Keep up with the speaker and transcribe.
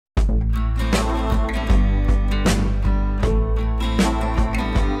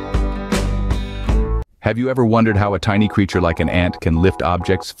Have you ever wondered how a tiny creature like an ant can lift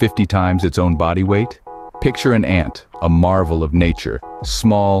objects 50 times its own body weight? Picture an ant, a marvel of nature,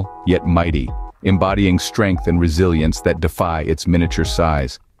 small yet mighty, embodying strength and resilience that defy its miniature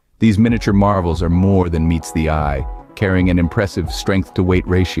size. These miniature marvels are more than meets the eye, carrying an impressive strength-to-weight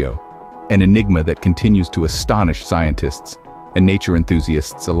ratio, an enigma that continues to astonish scientists and nature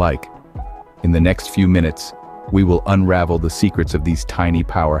enthusiasts alike. In the next few minutes, we will unravel the secrets of these tiny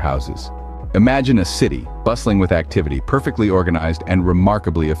powerhouses. Imagine a city, bustling with activity, perfectly organized and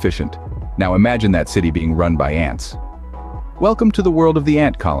remarkably efficient. Now imagine that city being run by ants. Welcome to the world of the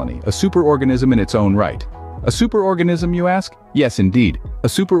ant colony, a superorganism in its own right. A superorganism, you ask? Yes, indeed. A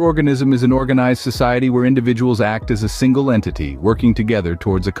superorganism is an organized society where individuals act as a single entity, working together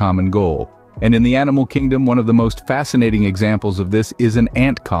towards a common goal. And in the animal kingdom, one of the most fascinating examples of this is an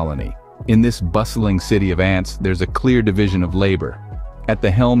ant colony. In this bustling city of ants, there's a clear division of labor. At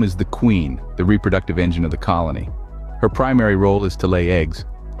the helm is the queen, the reproductive engine of the colony. Her primary role is to lay eggs,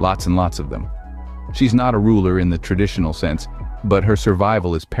 lots and lots of them. She's not a ruler in the traditional sense, but her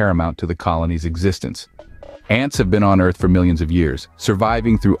survival is paramount to the colony's existence. Ants have been on Earth for millions of years,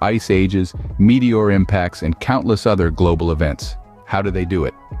 surviving through ice ages, meteor impacts, and countless other global events. How do they do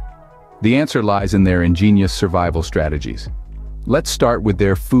it? The answer lies in their ingenious survival strategies. Let's start with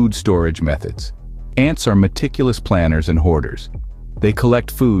their food storage methods. Ants are meticulous planners and hoarders. They collect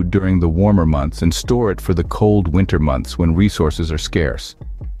food during the warmer months and store it for the cold winter months when resources are scarce.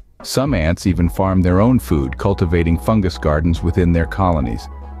 Some ants even farm their own food, cultivating fungus gardens within their colonies,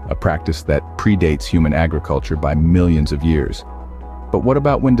 a practice that predates human agriculture by millions of years. But what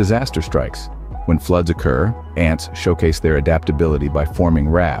about when disaster strikes? When floods occur, ants showcase their adaptability by forming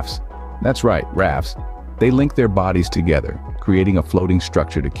rafts. That's right, rafts. They link their bodies together, creating a floating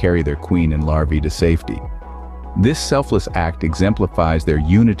structure to carry their queen and larvae to safety. This selfless act exemplifies their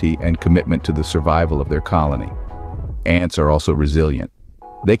unity and commitment to the survival of their colony. Ants are also resilient.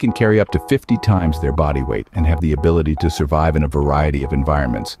 They can carry up to 50 times their body weight and have the ability to survive in a variety of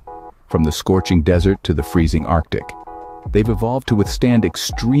environments, from the scorching desert to the freezing Arctic. They've evolved to withstand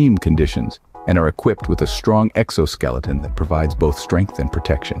extreme conditions and are equipped with a strong exoskeleton that provides both strength and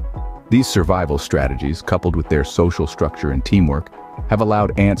protection. These survival strategies, coupled with their social structure and teamwork, have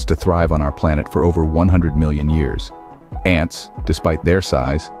allowed ants to thrive on our planet for over 100 million years. Ants, despite their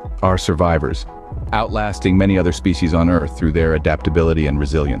size, are survivors, outlasting many other species on Earth through their adaptability and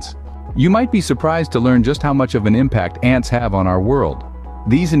resilience. You might be surprised to learn just how much of an impact ants have on our world.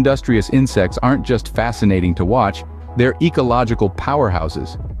 These industrious insects aren't just fascinating to watch, they're ecological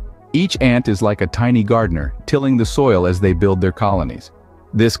powerhouses. Each ant is like a tiny gardener, tilling the soil as they build their colonies.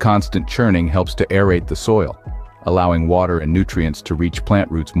 This constant churning helps to aerate the soil, allowing water and nutrients to reach plant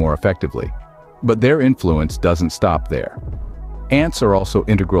roots more effectively. But their influence doesn't stop there. Ants are also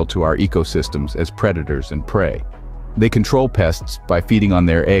integral to our ecosystems as predators and prey. They control pests by feeding on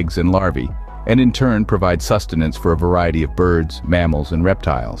their eggs and larvae, and in turn provide sustenance for a variety of birds, mammals, and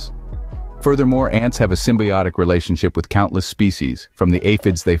reptiles. Furthermore, ants have a symbiotic relationship with countless species, from the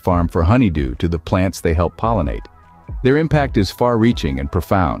aphids they farm for honeydew to the plants they help pollinate. Their impact is far-reaching and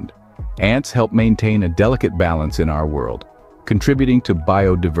profound. Ants help maintain a delicate balance in our world, contributing to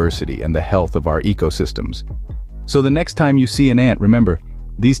biodiversity and the health of our ecosystems. So the next time you see an ant, remember,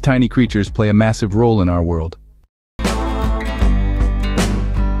 these tiny creatures play a massive role in our world.